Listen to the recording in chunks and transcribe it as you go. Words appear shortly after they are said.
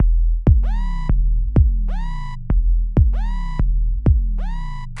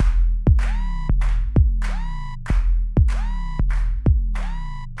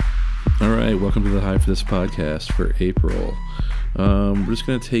welcome to the High for This podcast for April. We're just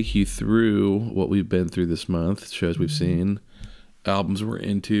going to take you through what we've been through this month, shows we've seen, albums we're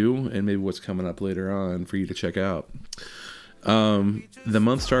into, and maybe what's coming up later on for you to check out. The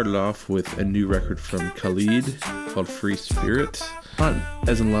month started off with a new record from Khalid called Free Spirit. Not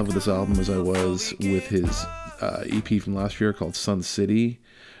as in love with this album as I was with his EP from last year called Sun City,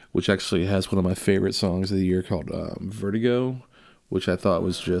 which actually has one of my favorite songs of the year called Vertigo, which I thought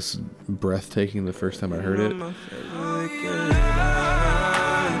was just breathtaking the first time I heard it.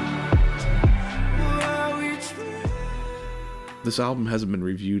 This album hasn't been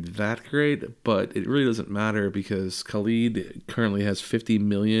reviewed that great, but it really doesn't matter because Khalid currently has 50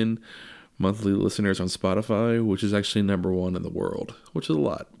 million monthly listeners on Spotify, which is actually number one in the world, which is a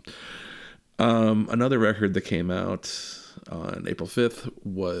lot. Another record that came out on April 5th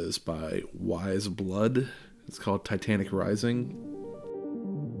was by Weyes Blood. It's called Titanic Rising.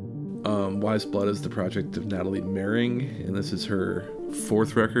 Weyes Blood is the project of Natalie Maren, and this is her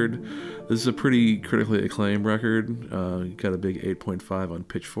fourth record. This is a pretty critically acclaimed record. Got a big 8.5 on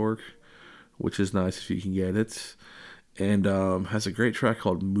Pitchfork, which is nice if you can get it. And has a great track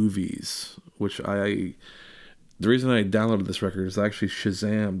called Movies, which the reason I downloaded this record is I actually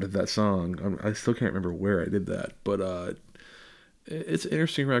Shazammed that song. I still can't remember where I did that, but it's an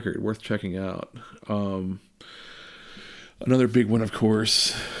interesting record, worth checking out. Another big one, of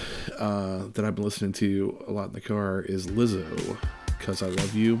course, that I've been listening to a lot in the car is Lizzo, 'Cause I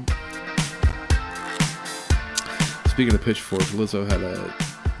Love You. Speaking of Pitchfork, Lizzo had a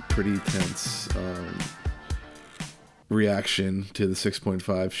pretty tense reaction to the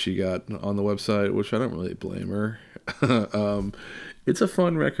 6.5 she got on the website, which I don't really blame her. It's a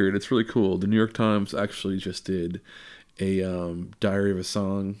fun record. It's really cool. The New York Times actually just did a diary of a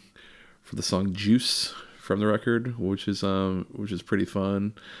song for the song Juice from the record, which is pretty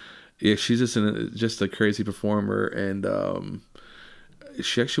fun. Yeah, she's just a crazy performer, and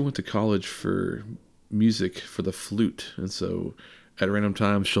she actually went to college for music for the flute, and so at random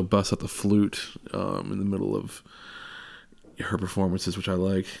times she'll bust out the flute in the middle of her performances, which I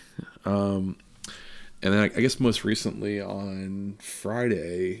like. And then I guess most recently on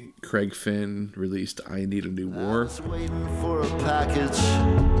Friday, Craig Finn released I Need a New War. I was waiting for a package.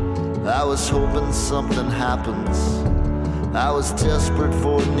 I was hoping something happens. I was desperate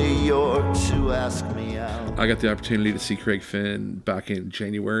for New York to ask me out. I got the opportunity to see Craig Finn back in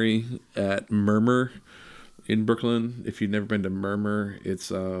January at Murmur in Brooklyn. If you've never been to Murmur, it's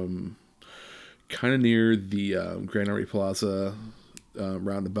kind of near the Grand Army Plaza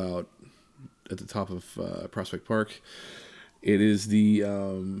roundabout at the top of Prospect Park. It is the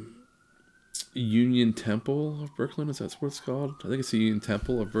Union Temple of Brooklyn. Is that what it's called? I think it's the Union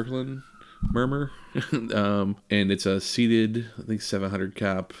Temple of Brooklyn, Murmur. And it's a seated, I think, 700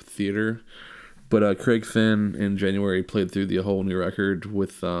 cap theater. But Craig Finn in January played through the whole new record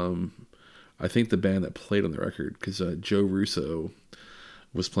with, I think, the band that played on the record, because Joe Russo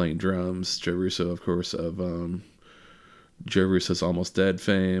was playing drums. Joe Russo, of course, of Joe Russo's Almost Dead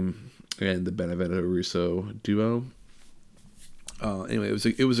fame and the Benevento Russo duo. Anyway,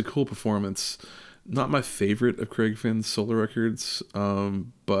 it was a cool performance. Not my favorite of Craig Finn's solo records,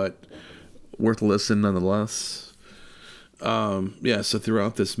 but worth a listen nonetheless. So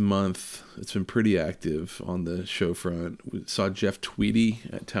throughout this month, it's been pretty active on the show front. We saw Jeff Tweedy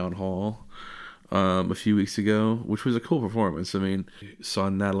at Town Hall a few weeks ago, which was a cool performance. I mean, saw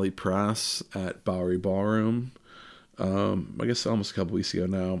Natalie Prass at Bowery Ballroom, I guess almost a couple weeks ago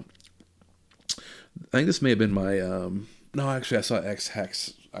now. I think this may have been my... No, actually, I saw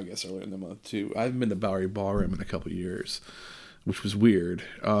X-Hex, I guess, earlier in the month, too. I haven't been to Bowery Ballroom in a couple years, which was weird.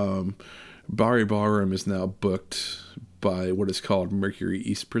 Bowery Ballroom is now booked by what is called Mercury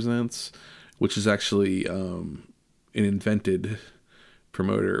East Presents, which is actually an invented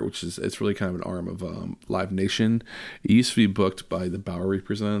promoter, it's really kind of an arm of Live Nation. It used to be booked by the Bowery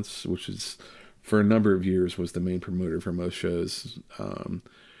Presents, which is, for a number of years, was the main promoter for most shows.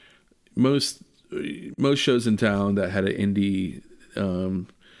 Most shows in town that had an indie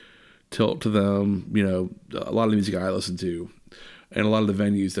tilt to them, a lot of the music I listen to, and a lot of the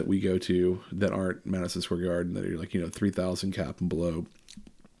venues that we go to that aren't Madison Square Garden, that are like 3,000 cap and below.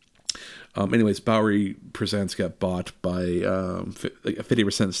 Anyways, Bowery Presents got bought by a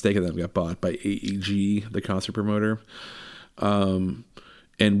 50% stake of them got bought by AEG, the concert promoter.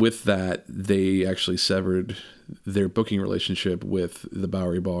 And with that, they actually severed their booking relationship with the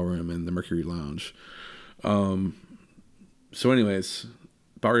Bowery Ballroom and the Mercury Lounge. So anyways,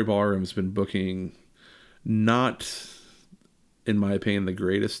 Bowery Ballroom's been booking not, in my opinion, the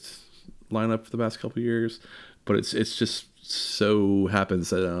greatest lineup for the past couple of years, but it's just so happens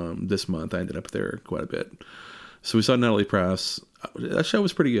that this month I ended up there quite a bit. So we saw Natalie Prass. That show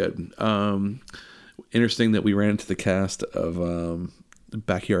was pretty good. Interesting that we ran into the cast of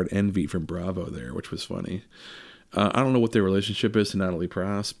Backyard Envy from Bravo there, which was funny. I don't know what their relationship is to Natalie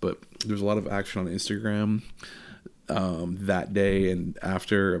Prass, but there was a lot of action on Instagram that day and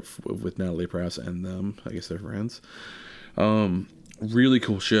after with Natalie Prass and them. I guess they're friends. Really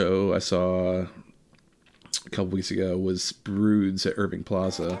cool show I saw a couple weeks ago was Broods at Irving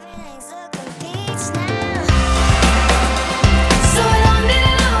Plaza.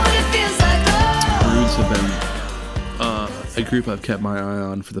 Broods have been a group I've kept my eye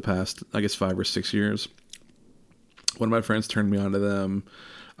on for the past, I guess, 5 or 6 years. One of my friends turned me on to them,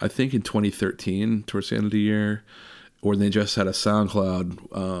 I think in 2013, towards the end of the year, or they just had a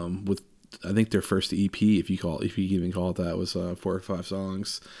SoundCloud with, I think, their first EP, if you even call it that, was 4 or 5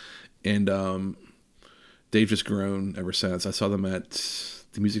 songs, and they've just grown ever since. I saw them at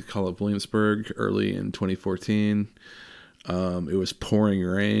the Music Hall of Williamsburg early in 2014. It was pouring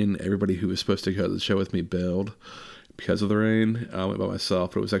rain. Everybody who was supposed to go to the show with me bailed because of the rain. I went by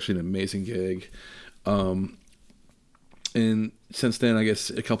myself, but it was actually an amazing gig. And since then, I guess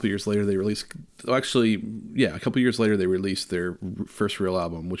a couple years later, they released... a couple years later, they released their first real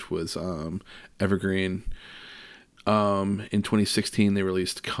album, which was Evergreen. In 2016, they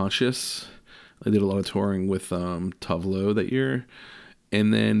released Conscious. They did a lot of touring with Tuvlo that year.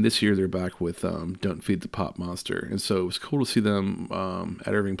 And then this year, they're back with Don't Feed the Pop Monster. And so it was cool to see them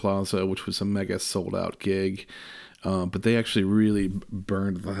at Irving Plaza, which was a mega sold-out gig. But they actually really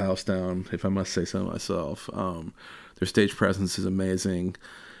burned the house down, if I must say so myself. Their stage presence is amazing.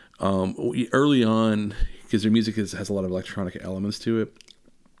 Early on, because their music has a lot of electronic elements to it,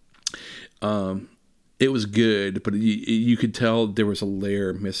 it was good, but you could tell there was a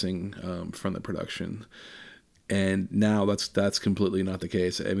layer missing from the production. And now that's completely not the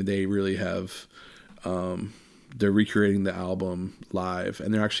case. I mean, they really have... they're recreating the album live,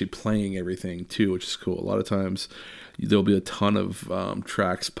 and they're actually playing everything too, which is cool. A lot of times there'll be a ton of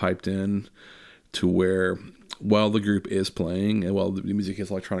tracks piped in to where while the group is playing and while the music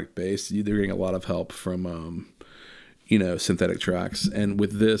is electronic based, they're getting a lot of help from synthetic tracks. And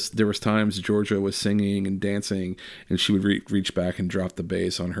with this, there was times Georgia was singing and dancing, and she would reach back and drop the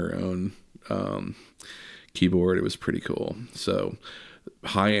bass on her own keyboard. It was pretty cool. So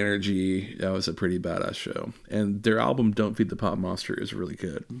high energy. That was a pretty badass show. And their album Don't Feed the Pop Monster is really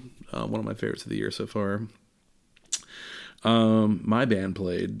good. One of my favorites of the year so far. My band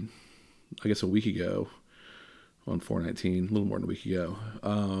played, I guess, a week ago on 4/19, a little more than a week ago.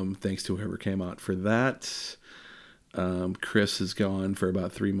 Thanks to whoever came out for that. Chris is gone for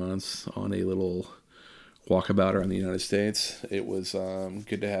about 3 months on a little walkabout around the United States. It was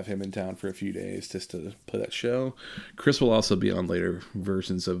good to have him in town for a few days just to play that show. Chris will also be on later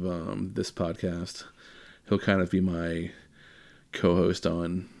versions of this podcast. He'll kind of be my co-host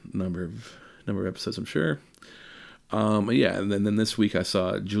on a number of episodes, I'm sure. And then this week I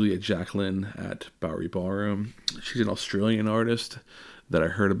saw Julia Jacqueline at Bowery Ballroom. She's an Australian artist that I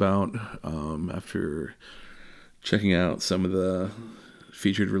heard about after checking out some of the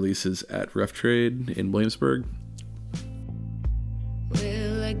featured releases at Rough Trade in Williamsburg.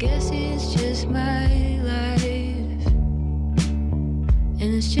 Well, I guess it's just my life, and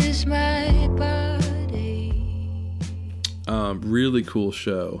it's just my body. Really cool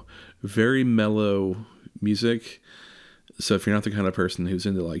show. Very mellow music. So if you're not the kind of person who's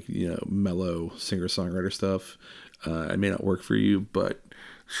into mellow singer-songwriter stuff, it may not work for you, but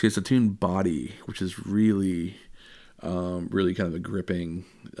she has a tune Body, which is really kind of a gripping,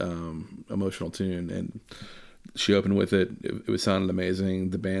 emotional tune, and she opened with it. It sounded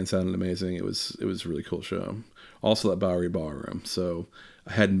amazing. The band sounded amazing. It was a really cool show. Also at Bowery Ballroom. So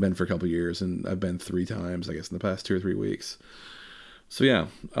I hadn't been for a couple of years, and I've been 3 times, I guess, in the past 2 or 3 weeks. So yeah,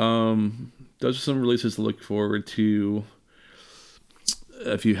 those are some releases to look forward to.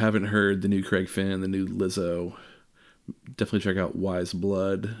 If you haven't heard the new Craig Finn, the new Lizzo, definitely check out Weyes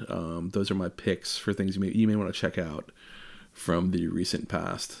Blood. Those are my picks for things you may want to check out from the recent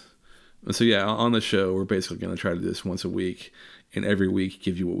past. And so yeah, on the show, we're basically going to try to do this once a week, and every week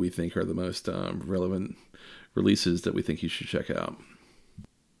give you what we think are the most relevant releases that we think you should check out.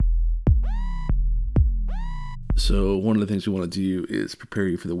 So one of the things we want to do is prepare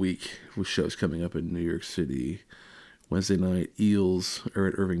you for the week with shows coming up in New York City. Wednesday night, Eels are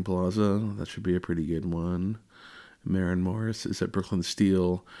at Irving Plaza. That should be a pretty good one. Maren Morris is at Brooklyn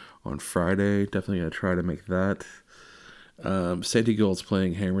Steel on Friday. Definitely going to try to make that. Sandy Gold's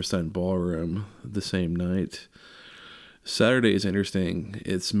playing Hammerstein Ballroom the same night. Saturday is interesting.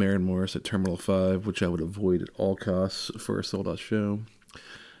 It's Maren Morris at Terminal 5, which I would avoid at all costs for a sold-out show.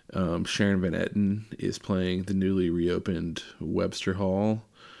 Sharon Van Etten is playing the newly reopened Webster Hall,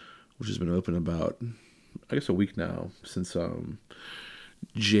 which has been open about, I guess, a week now since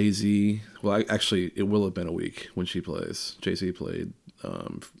Jay-Z. Well, actually, it will have been a week when she plays. Jay-Z played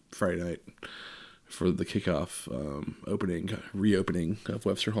Friday night for the kickoff reopening of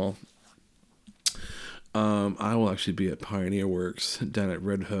Webster Hall. I will actually be at Pioneer Works down at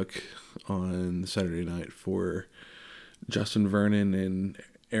Red Hook on Saturday night for Justin Vernon and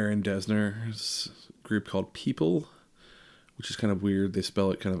Aaron Desner's group called People, which is kind of weird. They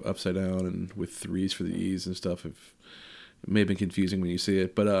spell it kind of upside down and with 3s for the E's and stuff. It may have been confusing when you see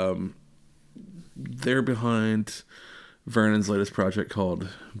it, but they're behind Vernon's latest project called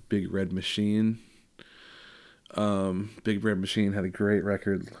Big Red Machine. Big Red Machine had a great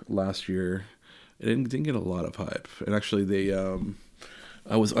record last year. It didn't get a lot of hype. And actually,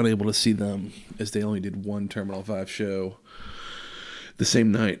 I was unable to see them as they only did one Terminal 5 show the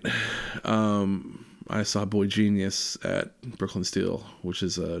same night. I saw Boy Genius at Brooklyn Steel, which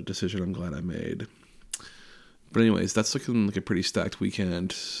is a decision I'm glad I made. But anyways, that's looking like a pretty stacked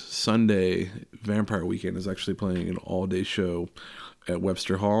weekend. Sunday, Vampire Weekend is actually playing an all-day show at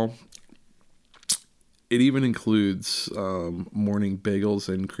Webster Hall. It even includes morning bagels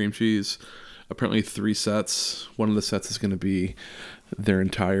and cream cheese. Apparently 3 sets. One of the sets is going to be their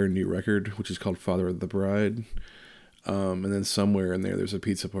entire new record, which is called Father of the Bride. And then somewhere in there's a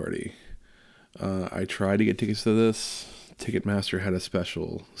pizza party. I tried to get tickets to this. Ticketmaster had a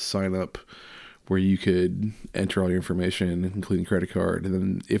special sign-up where you could enter all your information, including credit card, and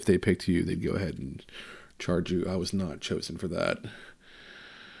then if they picked you, they'd go ahead and charge you. I was not chosen for that.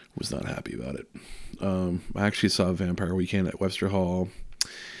 Was not happy about it. I actually saw Vampire Weekend at Webster Hall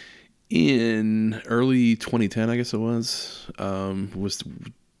in early 2010, I guess it was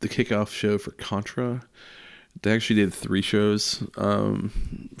the kickoff show for Contra. They actually did 3 shows,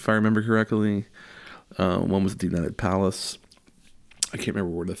 if I remember correctly. One was at the United Palace. I can't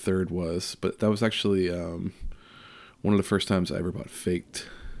remember where the third was, but that was actually one of the first times I ever bought fake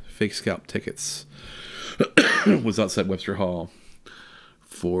scalp tickets. Was outside Webster Hall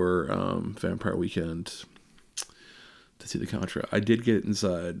for Vampire Weekend to see the Contra. I did get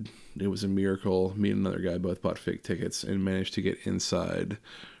inside. It was a miracle. Me and another guy both bought fake tickets and managed to get inside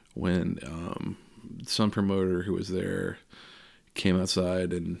when some promoter who was there came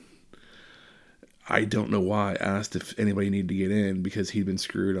outside, and I don't know why asked if anybody needed to get in because he'd been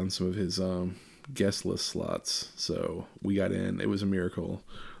screwed on some of his guest list slots. So we got in. It was a miracle.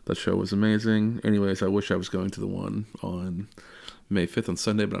 That show was amazing. Anyways, I wish I was going to the one on May 5th on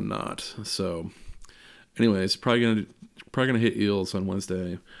Sunday, but I'm not. So anyways, probably gonna hit Eels on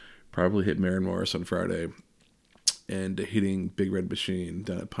Wednesday, probably hit Maren Morris on Friday, and hitting Big Red Machine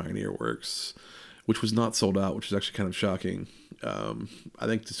down at Pioneer Works, which was not sold out, which is actually kind of shocking. I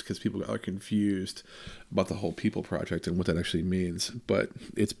think just because people are confused about the whole People project and what that actually means, but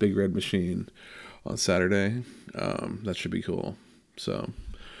it's Big Red Machine on Saturday. That should be cool. So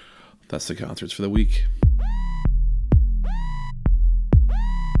that's the concerts for the week.